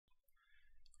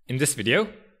In this video,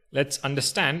 let's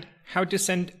understand how to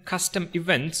send custom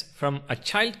events from a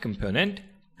child component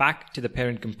back to the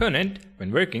parent component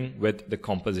when working with the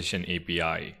composition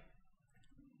API.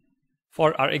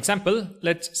 For our example,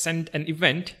 let's send an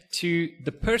event to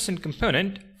the person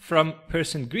component from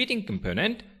person greeting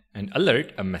component and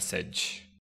alert a message.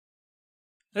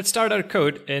 Let's start our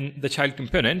code in the child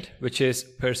component, which is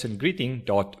person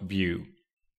greeting.vue.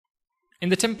 In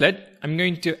the template, I'm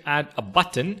going to add a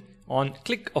button on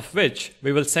click of which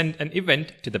we will send an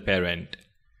event to the parent.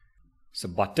 So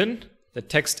button, the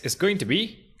text is going to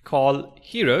be call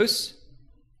heroes,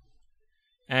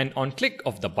 and on click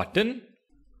of the button,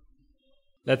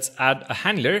 let's add a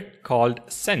handler called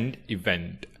send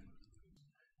event.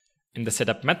 In the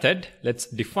setup method, let's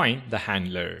define the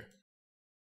handler.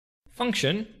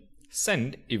 Function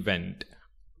send event.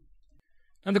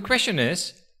 Now the question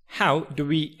is, how do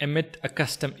we emit a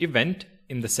custom event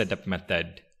in the setup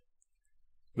method?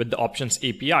 With the options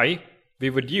API, we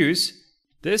would use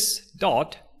this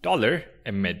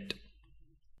 $emit.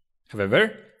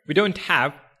 However, we don't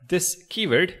have this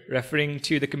keyword referring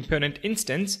to the component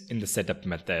instance in the setup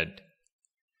method.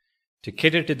 To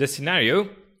cater to this scenario,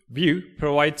 Vue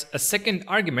provides a second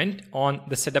argument on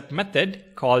the setup method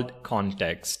called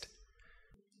context.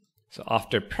 So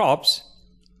after props,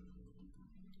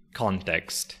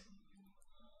 context.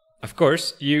 Of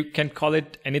course, you can call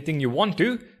it anything you want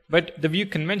to, but the Vue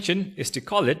convention is to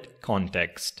call it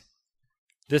context.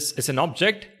 This is an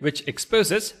object which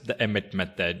exposes the emit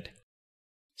method.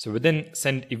 So within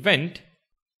send event,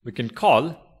 we can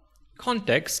call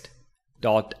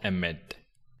context.emit.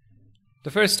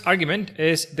 The first argument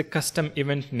is the custom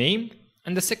event name,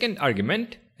 and the second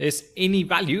argument is any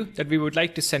value that we would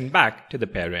like to send back to the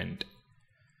parent.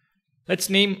 Let's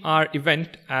name our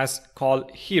event as call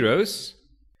heroes,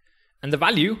 and the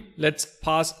value, let's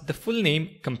pass the full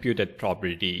name computed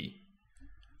property.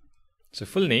 So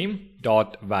full name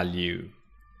dot value.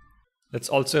 Let's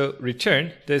also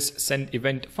return this send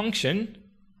event function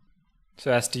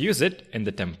so as to use it in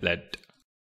the template.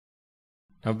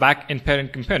 Now back in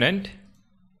parent component,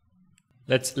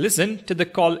 let's listen to the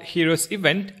call heroes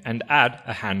event and add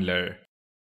a handler.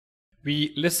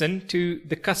 We listen to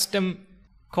the custom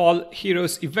call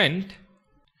heroes event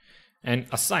and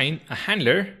assign a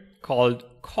handler called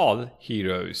call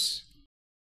heroes.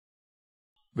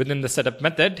 Within the setup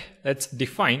method, let's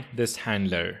define this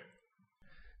handler.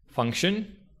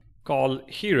 Function call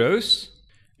heroes.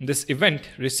 This event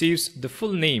receives the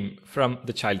full name from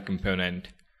the child component.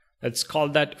 Let's call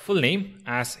that full name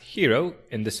as hero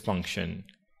in this function.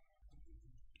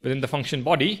 Within the function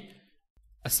body,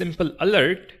 a simple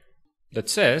alert that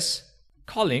says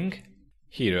calling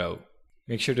hero.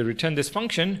 Make sure to return this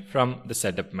function from the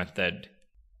setup method.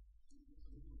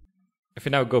 If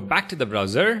we now go back to the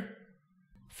browser,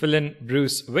 fill in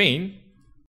Bruce Wayne,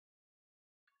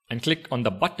 and click on the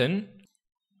button,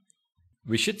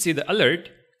 we should see the alert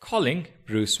calling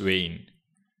Bruce Wayne.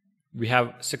 We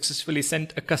have successfully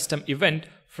sent a custom event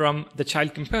from the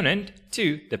child component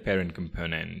to the parent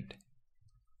component.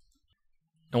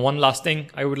 And one last thing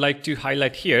I would like to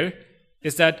highlight here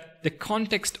is that the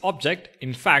context object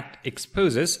in fact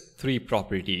exposes three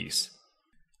properties.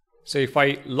 So if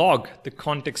I log the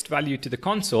context value to the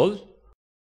console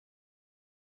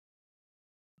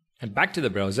and back to the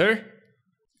browser,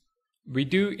 we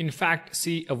do in fact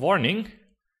see a warning.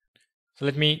 So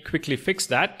let me quickly fix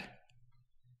that.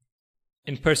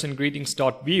 In person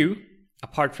greetings.vue,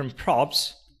 apart from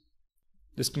props,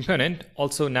 this component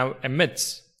also now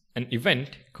emits an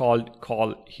event called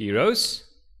call heroes.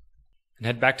 And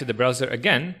head back to the browser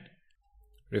again,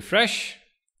 refresh,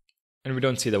 and we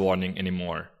don't see the warning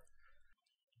anymore.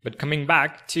 But coming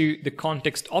back to the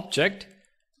context object,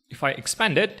 if I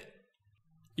expand it,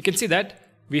 you can see that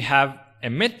we have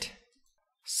emit,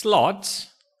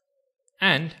 slots,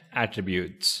 and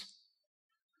attributes.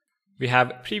 We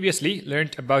have previously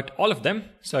learned about all of them,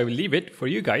 so I will leave it for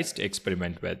you guys to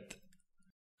experiment with.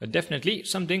 But definitely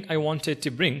something I wanted to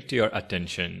bring to your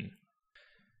attention.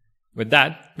 With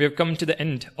that, we have come to the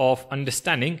end of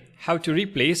understanding how to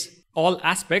replace all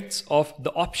aspects of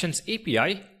the options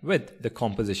API with the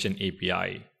composition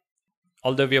API.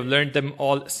 Although we have learned them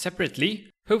all separately,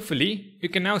 hopefully you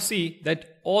can now see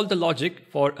that all the logic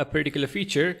for a particular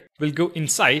feature will go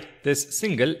inside this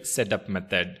single setup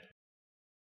method.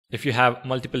 If you have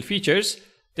multiple features,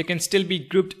 they can still be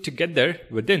grouped together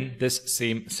within this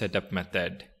same setup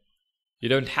method. You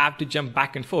don't have to jump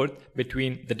back and forth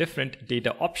between the different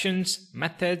data options,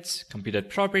 methods, computed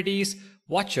properties,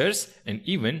 watchers, and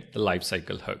even the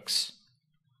lifecycle hooks.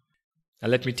 Now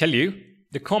let me tell you,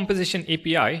 the composition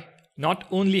API not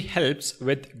only helps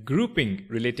with grouping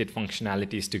related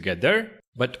functionalities together,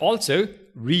 but also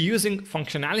reusing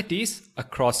functionalities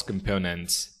across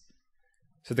components.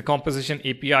 So the composition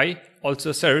API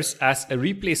also serves as a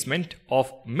replacement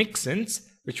of mixins,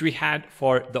 which we had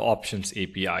for the options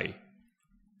API.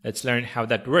 Let's learn how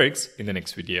that works in the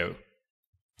next video.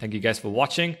 Thank you guys for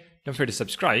watching. Don't forget to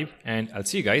subscribe, and I'll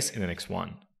see you guys in the next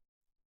one.